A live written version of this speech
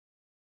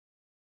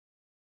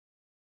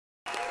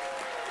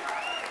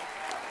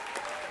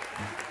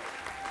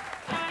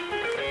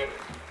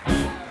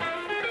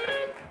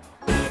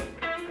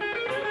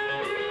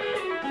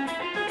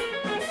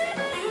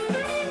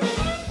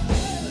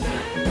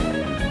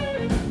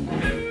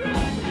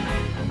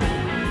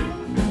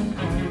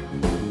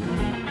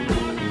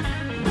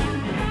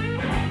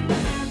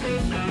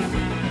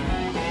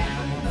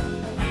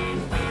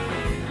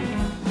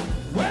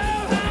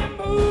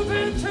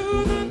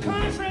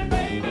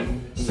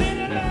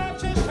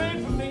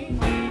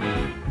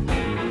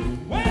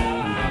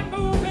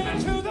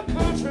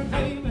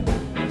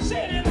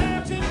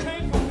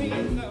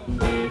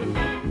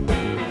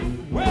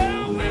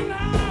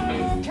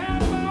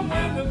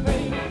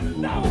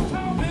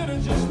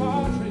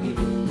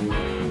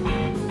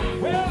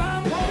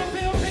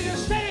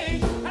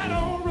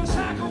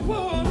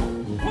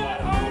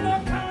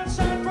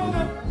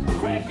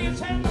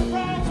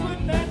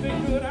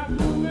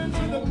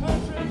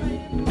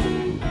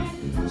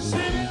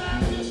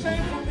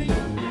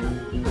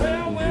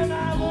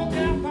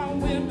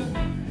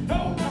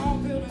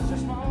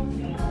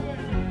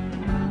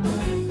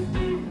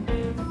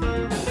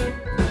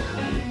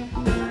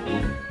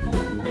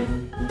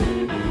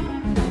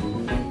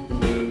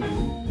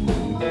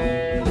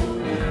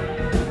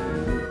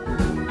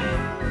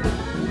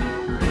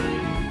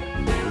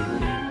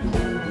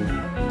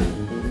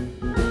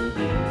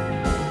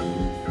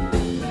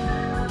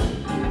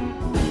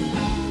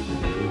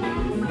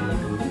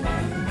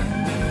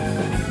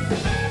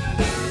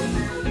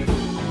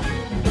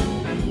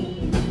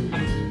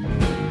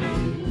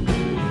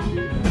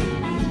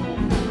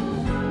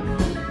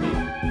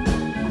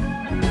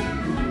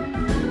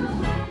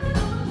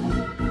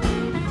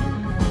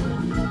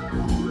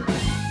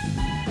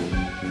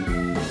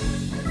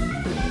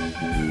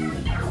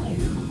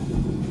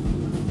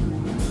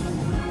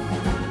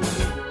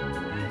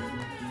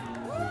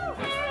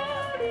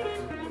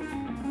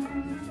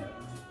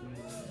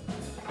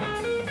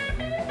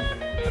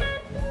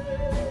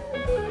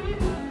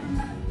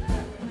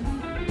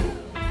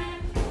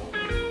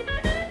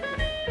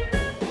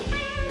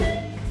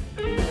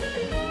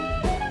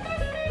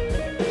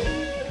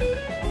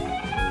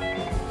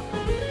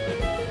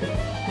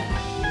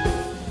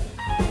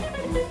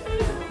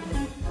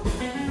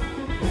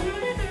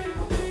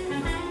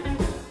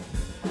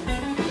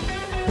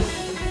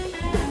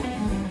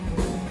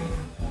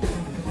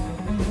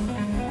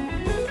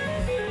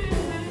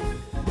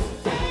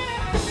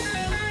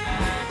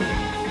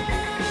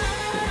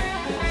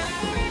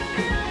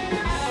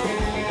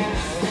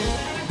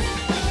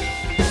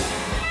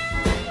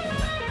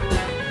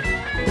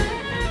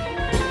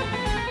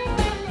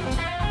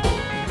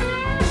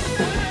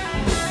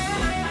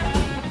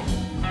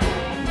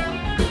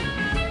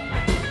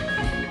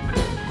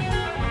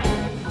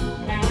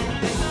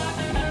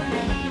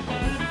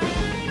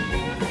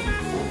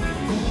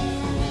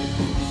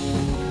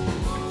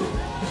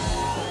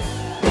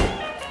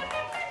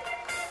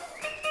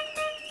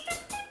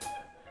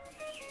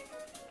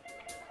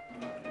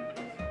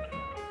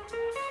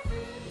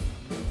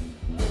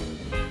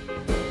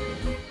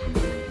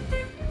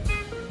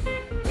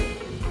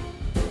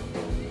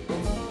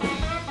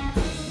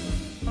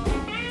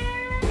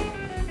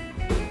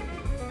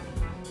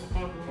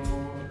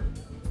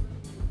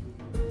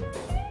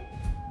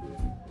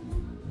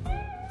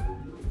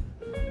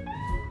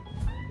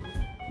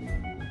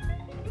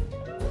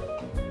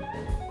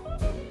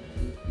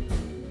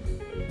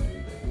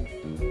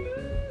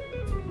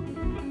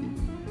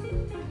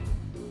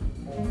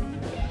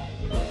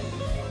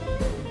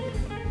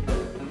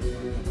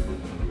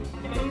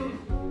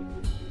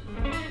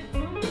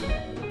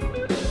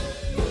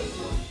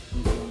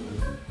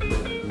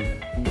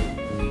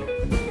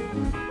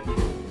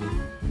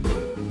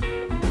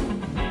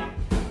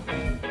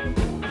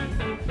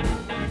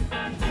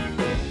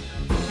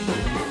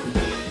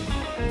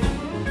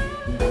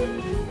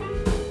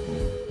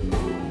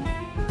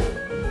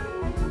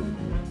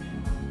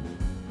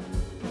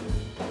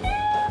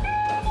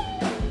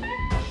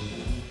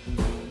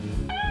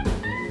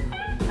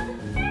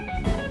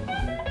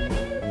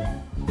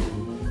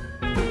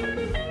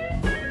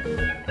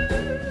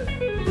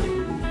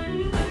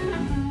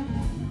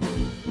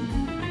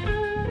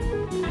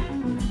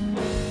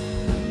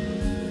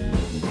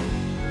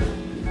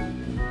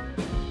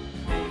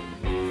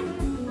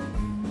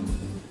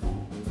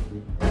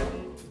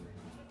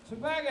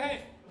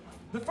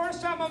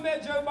first time I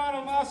met Joe By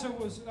Natasha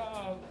was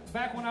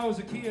back when I was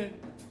a kid.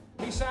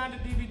 He signed a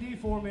DVD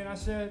for me, and I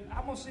said,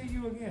 I'm going to see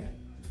you again.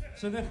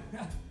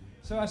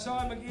 So I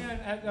saw him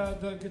again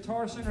at the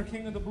Guitar Center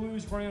King of the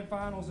Blues Grand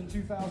Finals in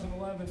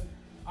 2011.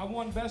 I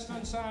won Best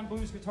Unsigned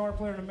Blues Guitar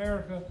Player in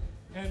America,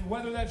 and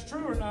whether that's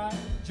true or not,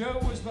 Joe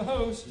was the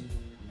host,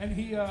 and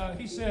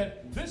he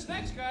said, this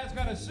next guy's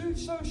got a suit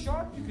so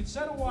sharp you could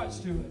set a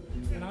watch to it.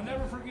 And I'll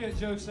never forget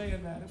Joe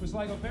saying that. It was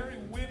like a very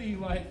witty,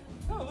 like,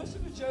 oh,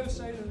 listen to Joe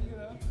say that, you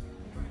know.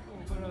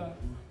 But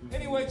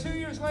anyway, 2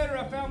 years later,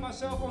 I found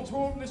myself on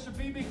tour with Mr.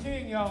 B.B.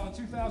 King, y'all, in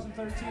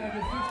 2013. I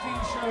did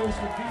 15 shows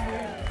with B.B.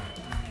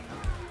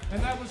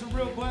 And that was a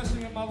real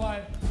blessing in my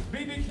life.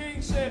 B.B.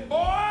 King said,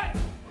 boy,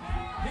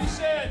 he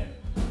said,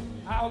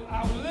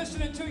 I was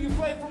listening to you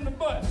play from the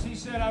bus. He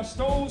said, I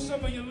stole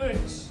some of your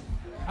licks.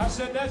 I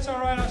said, that's all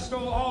right, I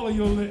stole all of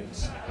your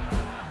licks.